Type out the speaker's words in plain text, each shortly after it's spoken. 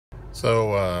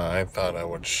I thought I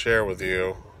would share with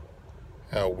you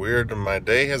how weird my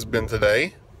day has been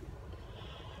today.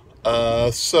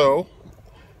 So,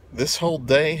 this whole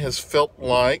day has felt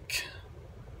like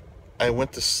I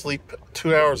went to sleep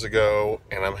 2 hours ago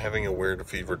and I'm having a weird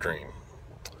fever dream.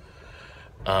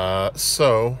 Uh,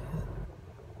 so,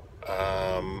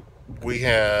 um, we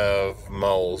have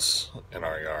moles in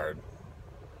our yard.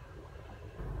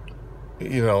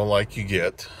 You know, like you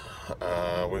get.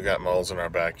 We got moles in our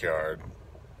backyard.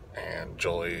 And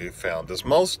Julie found this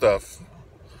mole stuff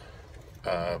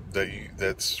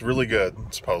that's really good,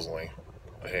 supposedly.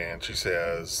 And she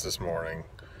says this morning,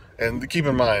 and keep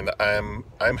in mind, I'm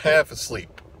half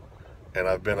asleep, and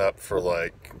I've been up for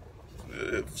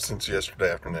since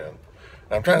yesterday afternoon.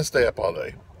 I'm trying to stay up all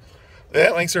day.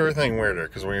 That makes everything weirder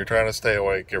because when you're trying to stay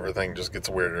awake, everything just gets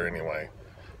weirder anyway.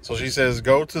 So she says,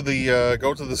 go to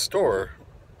the store,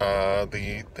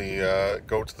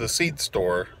 go to the seed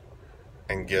store,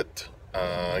 and get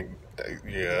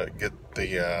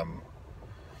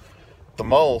the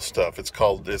mole stuff. It's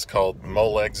called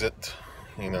Mole Exit.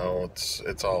 You know,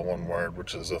 it's all one word,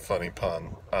 which is a funny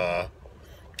pun.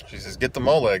 She says, get the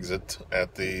Mole Exit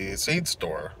at the seed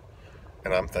store,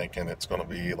 and I'm thinking it's going to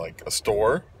be like a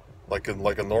store, like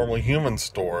a normal human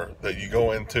store that you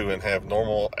go into and have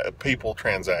normal people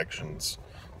transactions,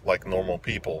 like normal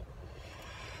people.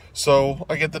 So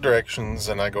I get the directions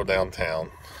and I go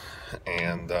downtown,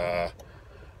 and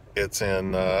it's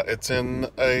in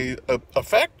a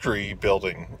factory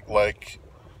building, like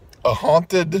a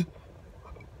haunted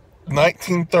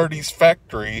 1930s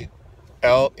factory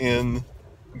out in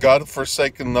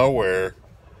godforsaken nowhere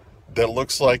that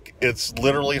looks like it's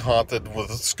literally haunted with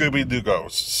Scooby-Doo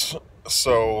ghosts.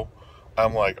 So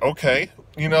I'm like, okay,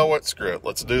 you know what? Screw it.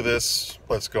 Let's do this.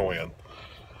 Let's go in.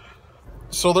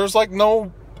 So there's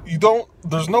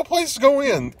there's no place to go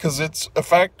in because it's a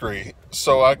factory.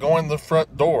 So I go in the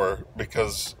front door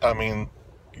because,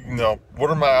 what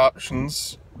are my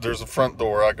options? There's a front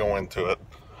door. I go into it.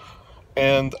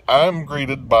 And I'm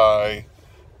greeted by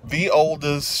the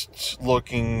oldest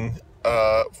looking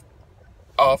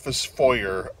office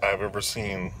foyer I've ever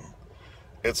seen.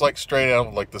 It's like straight out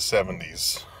of like the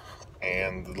 70s.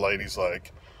 And the lady's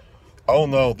like, oh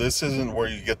no, this isn't where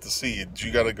you get the seeds.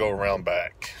 You got to go around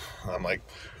back. I'm like,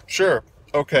 sure,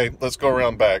 okay, let's go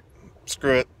around back.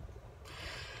 Screw it.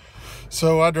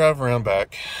 So I drive around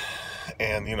back,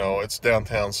 and it's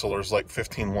downtown, so there's like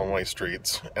 15 one-way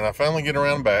streets. And I finally get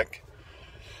around back,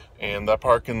 and I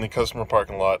park in the customer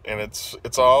parking lot, and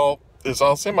it's all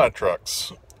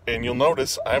semi-trucks. And you'll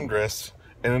notice I'm dressed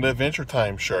in an Adventure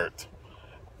Time shirt.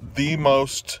 The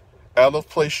most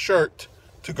out-of-place shirt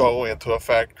to go into a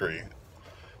factory.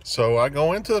 So I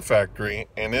go into the factory,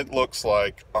 and it looks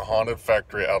like a haunted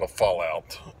factory out of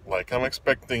Fallout. Like, I'm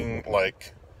expecting,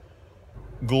 like,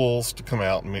 ghouls to come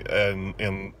out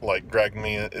and drag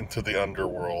me into the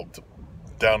underworld,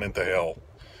 down into hell.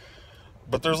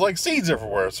 But there's, like, seeds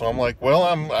everywhere, so I'm like, well,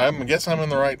 I guess I'm in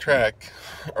the right track,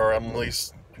 or I'm at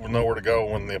least know where to go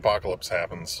when the apocalypse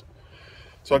happens.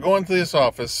 So I go into this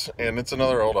office, and it's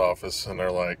another old office, and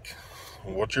they're like,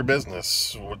 what's your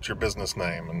business? What's your business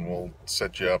name? And we'll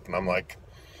set you up. And I'm like,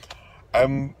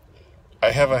 I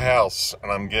have a house,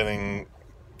 and I'm getting,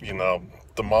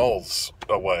 the moles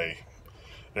away.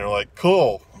 And they're like,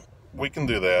 cool, we can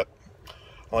do that.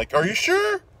 I'm like, are you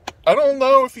sure? I don't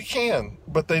know if you can,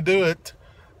 but they do it.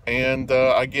 And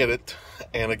I get it.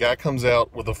 And a guy comes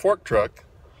out with a fork truck.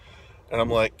 And I'm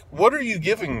like, what are you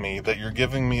giving me that you're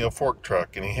giving me a fork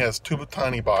truck? And he has two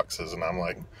tiny boxes. And I'm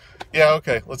like, yeah,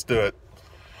 okay, let's do it.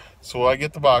 So I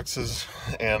get the boxes,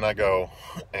 and I go.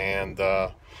 And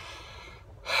I'm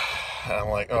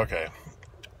like, okay.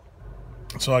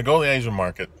 So I go to the Asian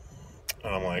market.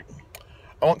 And I'm like,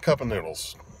 I want cup of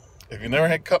noodles. If you've never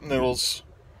had cup noodles,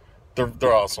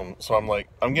 they're awesome. So I'm like,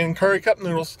 I'm getting curry cup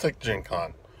noodles to take to Gen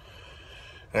Con.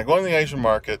 And I go in the Asian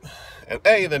market, and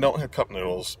A, they don't have cup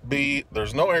noodles. B,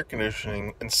 there's no air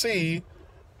conditioning. And C,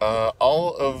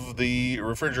 all of the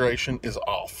refrigeration is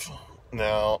off.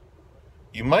 Now,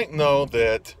 you might know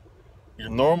that your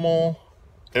normal,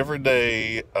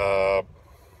 everyday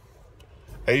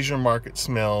Asian market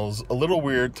smells a little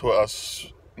weird to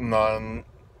us non-Koreans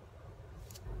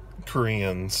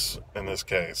in this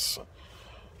case.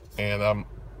 And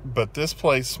but this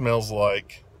place smells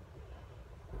like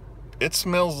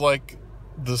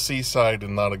the seaside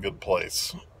and not a good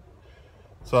place.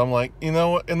 So I'm like, and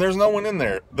there's no one in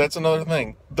there. That's another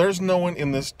thing. There's no one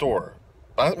in this store.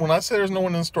 When I say there's no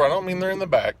one in the store, I don't mean they're in the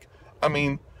back. I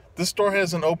mean, this store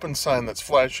has an open sign that's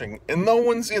flashing, and no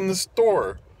one's in the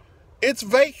store. It's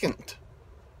vacant.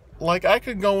 Like, I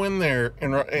could go in there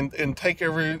and take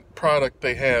every product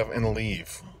they have and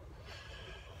leave.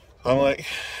 I'm like,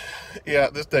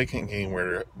 yeah, this day can't get any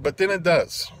weirder. But then it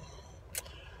does.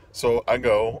 So I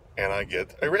go and I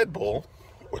get a Red Bull,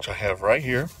 which I have right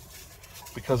here,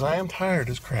 because I am tired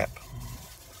as crap.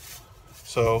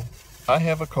 So I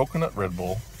have a coconut Red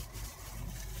Bull,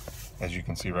 as you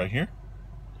can see right here.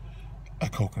 A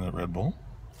coconut Red Bull.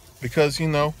 Because,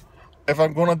 if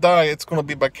I'm going to die, it's going to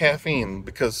be by caffeine.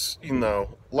 Because,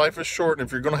 life is short, and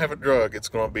if you're going to have a drug, it's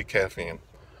going to be caffeine.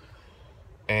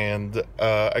 And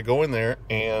I go in there,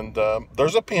 and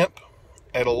there's a pimp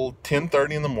at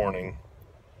 10:30 in the morning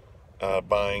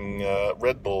buying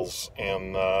Red Bulls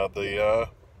and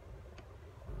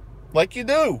like you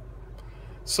do.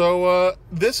 So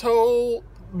this whole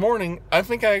morning, I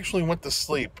think I actually went to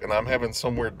sleep, and I'm having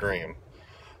some weird dream.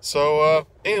 So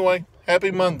anyway,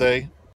 happy Monday.